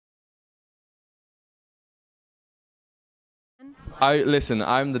Listen,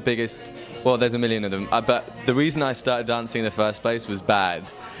 I'm the biggest, well, there's a million of them, but the reason I started dancing in the first place was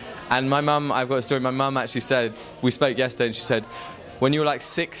bad. And my mum, I've got a story, my mum actually said, we spoke yesterday, and she said, when you were like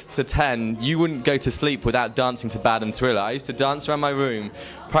 6 to 10, you wouldn't go to sleep without dancing to Bad and Thriller. I used to dance around my room,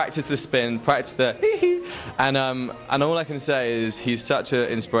 practice the spin, practice the hee-hee, and all I can say is he's such an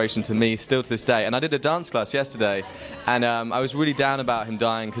inspiration to me still to this day. And I did a dance class yesterday, and I was really down about him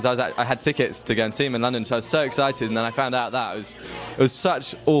dying because I had tickets to go and see him in London, so I was so excited. And then I found out that it was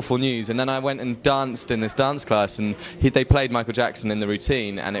such awful news. And then I went and danced in this dance class, and they played Michael Jackson in the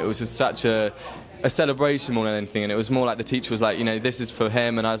routine, and it was just such a celebration more than anything, and it was more like the teacher was like, you know, this is for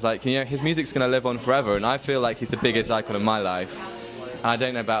him, and I was like, you know, his music's going to live on forever, and I feel like he's the biggest icon of my life. And I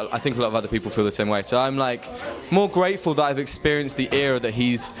don't know about, I think a lot of other people feel the same way. So I'm like more grateful that I've experienced the era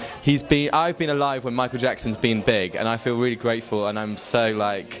that I've been alive when Michael Jackson's been big, and I feel really grateful, and I'm so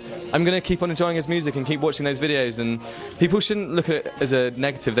like, I'm going to keep on enjoying his music and keep watching those videos, and people shouldn't look at it as a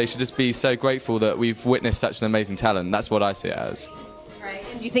negative, they should just be so grateful that we've witnessed such an amazing talent. That's what I see it as. Right.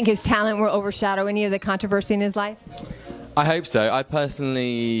 And do you think his talent will overshadow any of the controversy in his life? I hope so. I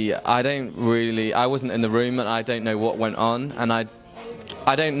personally, I wasn't in the room, and I don't know what went on, and I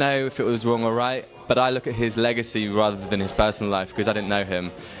don't know if it was wrong or right, but I look at his legacy rather than his personal life because I didn't know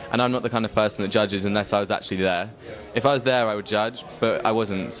him, and I'm not the kind of person that judges unless I was actually there. If I was there, I would judge, but I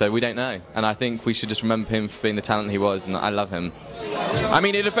wasn't, so we don't know, and I think we should just remember him for being the talent he was, and I love him. I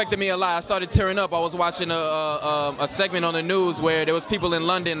mean, it affected me a lot. I started tearing up. I was watching a segment on the news where there was people in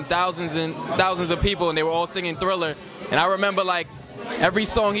London, thousands and thousands of people, and they were all singing Thriller. And I remember, like, every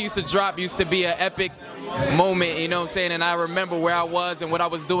song he used to drop used to be an epic moment, you know what I'm saying? And I remember where I was and what I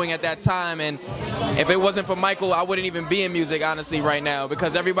was doing at that time. And if it wasn't for Michael, I wouldn't even be in music, honestly, right now.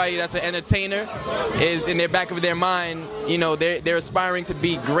 Because everybody that's an entertainer is in the back of their mind, you know, they're aspiring to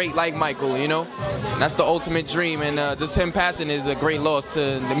be great like Michael, you know? And that's the ultimate dream. And just him passing is a great loss to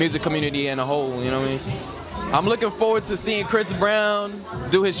the music community in a whole, you know what I mean? I'm looking forward to seeing Chris Brown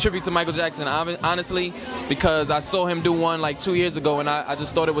do his tribute to Michael Jackson, honestly, because I saw him do one like 2 years ago, and I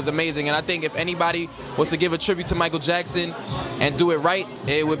just thought it was amazing. And I think if anybody was to give a tribute to Michael Jackson and do it right,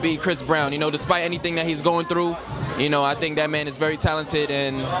 it would be Chris Brown. You know, despite anything that he's going through, you know, I think that man is very talented,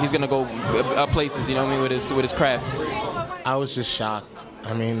 and he's going to go places, you know what I mean, with his craft. I was just shocked.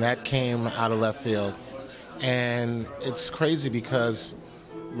 I mean, that came out of left field. And it's crazy because,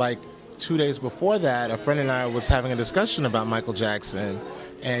 like, 2 days before that, a friend and I was having a discussion about Michael Jackson,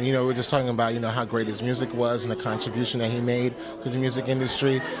 and we were just talking about how great his music was and the contribution that he made to the music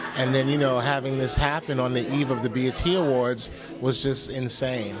industry, and then having this happen on the eve of the BET Awards was just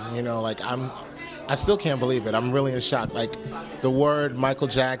insane. I still can't believe it. I'm really in shock. Like, the word Michael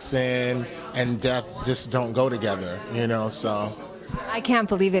Jackson and death just don't go together. So I can't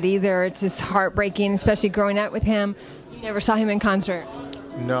believe it either. It's just heartbreaking, especially growing up with him. You never saw him in concert.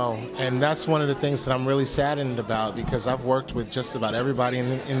 No, and that's one of the things that I'm really saddened about, because I've worked with just about everybody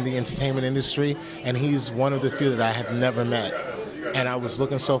in the entertainment industry, and he's one of the few that I have never met. And I was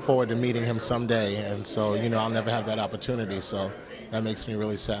looking so forward to meeting him someday, and so, I'll never have that opportunity, so that makes me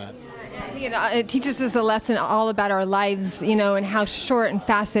really sad. I think it teaches us a lesson all about our lives, and how short and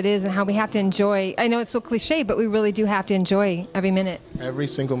fast it is, and how we have to enjoy. I know it's so cliche, but we really do have to enjoy every minute. Every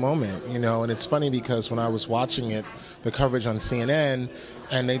single moment, and it's funny because when I was watching it, the coverage on CNN,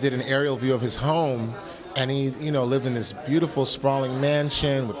 and they did an aerial view of his home, and he, lived in this beautiful sprawling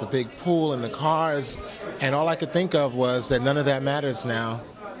mansion with the big pool and the cars, and all I could think of was that none of that matters now.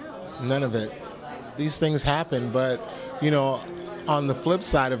 None of it. These things happen, but, on the flip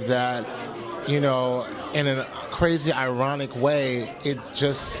side of that, in a crazy, ironic way, it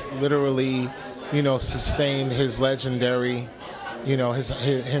just literally, sustained his legendary,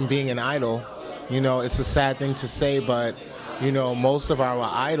 him being an idol. It's a sad thing to say, but, most of our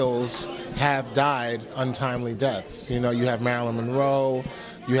idols have died untimely deaths. You have Marilyn Monroe,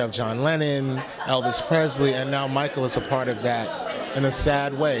 you have John Lennon, Elvis Presley, and now Michael is a part of that in a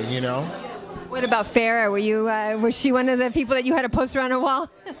sad way, What about Farrah? Was she one of the people that you had a poster on a wall?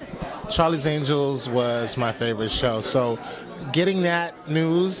 Charlie's Angels was my favorite show. So getting that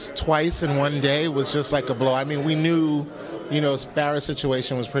news twice in one day was just like a blow. I mean, we knew, Farrah's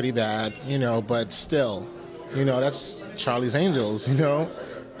situation was pretty bad, but still, that's Charlie's Angels, and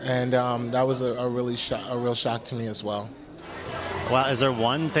that was a real shock to me as well. Well, is there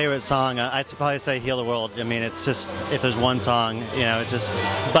one favorite song? I'd probably say "Heal the World." I mean, it's just, if there's one song,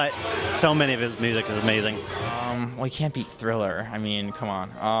 but so many of his music is amazing. Well, you can't beat Thriller. I mean, come on.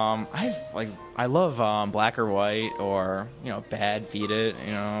 I love Black or White, or Bad, Beat It.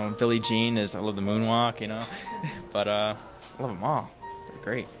 Billie Jean I love the Moonwalk. But I love them all. They're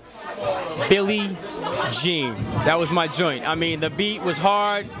great. Billie Jean. That was my joint. I mean, the beat was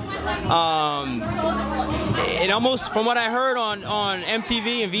hard. It almost, from what I heard on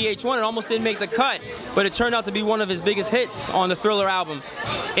MTV and VH1, it almost didn't make the cut, but it turned out to be one of his biggest hits on the Thriller album.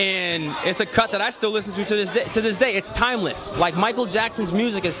 And it's a cut that I still listen to this day. To this day, it's timeless. Like Michael Jackson's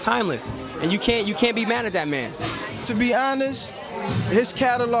music is timeless, and you can't be mad at that man. To be honest, his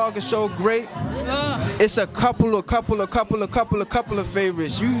catalog is so great. It's a couple of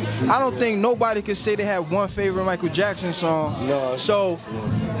favorites. I don't think nobody could say they have one favorite Michael Jackson song. No. So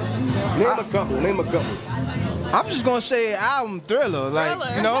name a couple. I'm just gonna say album Thriller,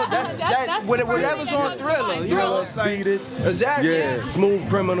 like you know, that's whatever's on Thriller. You know, like, Beat It. Exactly. Yeah, Smooth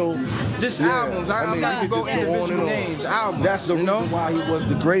Criminal. Just albums. I'm not gonna go individual names. Albums. That's the reason why he was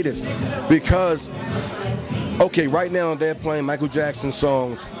the greatest, because okay, right now they're playing Michael Jackson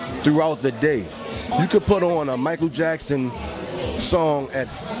songs throughout the day. You could put on a Michael Jackson song at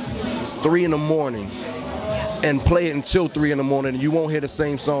 3 in the morning and play it until 3 in the morning, and you won't hear the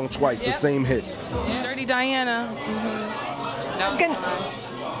same song twice, the same hit. Dirty Diana.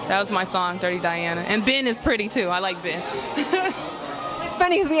 That was my song, Dirty Diana. And Ben is pretty too. I like Ben. It's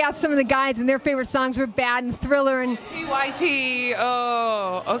funny because we asked some of the guys and their favorite songs were Bad and Thriller and PYT.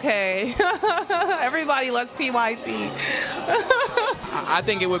 Oh, okay. Everybody loves PYT. I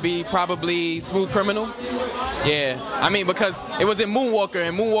think it would be probably Smooth Criminal. Yeah, I mean, because it was in Moonwalker,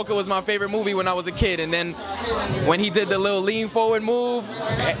 and Moonwalker was my favorite movie when I was a kid, and then when he did the little lean forward move,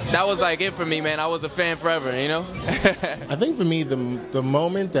 that was like it for me, man. I was a fan forever, you know? I think for me, the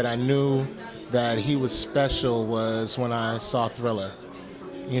moment that I knew that he was special was when I saw Thriller.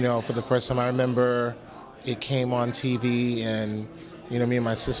 You know, for the first time, I remember it came on TV, and, you know, me and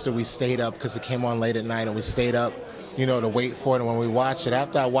my sister, we stayed up because it came on late at night, and we stayed up, you know, to wait for it. And when we watched it,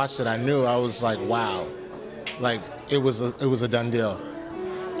 after I watched it, I knew, I was like, wow. Like, it was a done deal.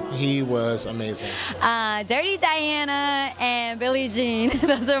 He was amazing. Dirty Diana and Billie Jean.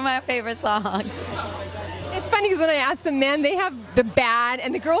 Those are my favorite songs. it's funny because when I ask the men, they have the Bad,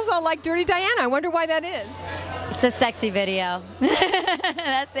 and the girls all like Dirty Diana. I wonder why that is. It's a sexy video.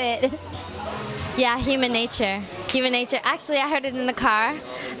 That's it. Yeah, Human Nature. Human Nature. Actually, I heard it in the car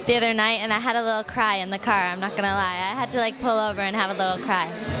the other night, and I had a little cry in the car. I'm not gonna lie. I had to like pull over and have a little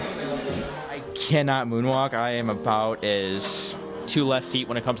cry. I cannot moonwalk. I am about as 2 left feet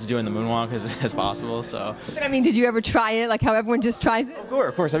when it comes to doing the moonwalk as possible. So. But I mean, did you ever try it? Like how everyone just tries it? Of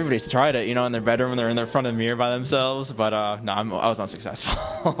course, everybody's tried it. You know, in their bedroom, they're in their front of the mirror by themselves. But no, I was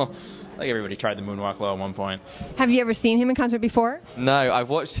unsuccessful. Like everybody tried the moonwalk low at one point. Have you ever seen him in concert before? No, I've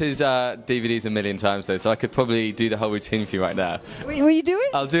watched his DVDs a million times though, so I could probably do the whole routine for you right now. Will you do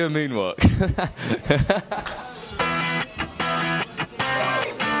it? I'll do a moonwalk.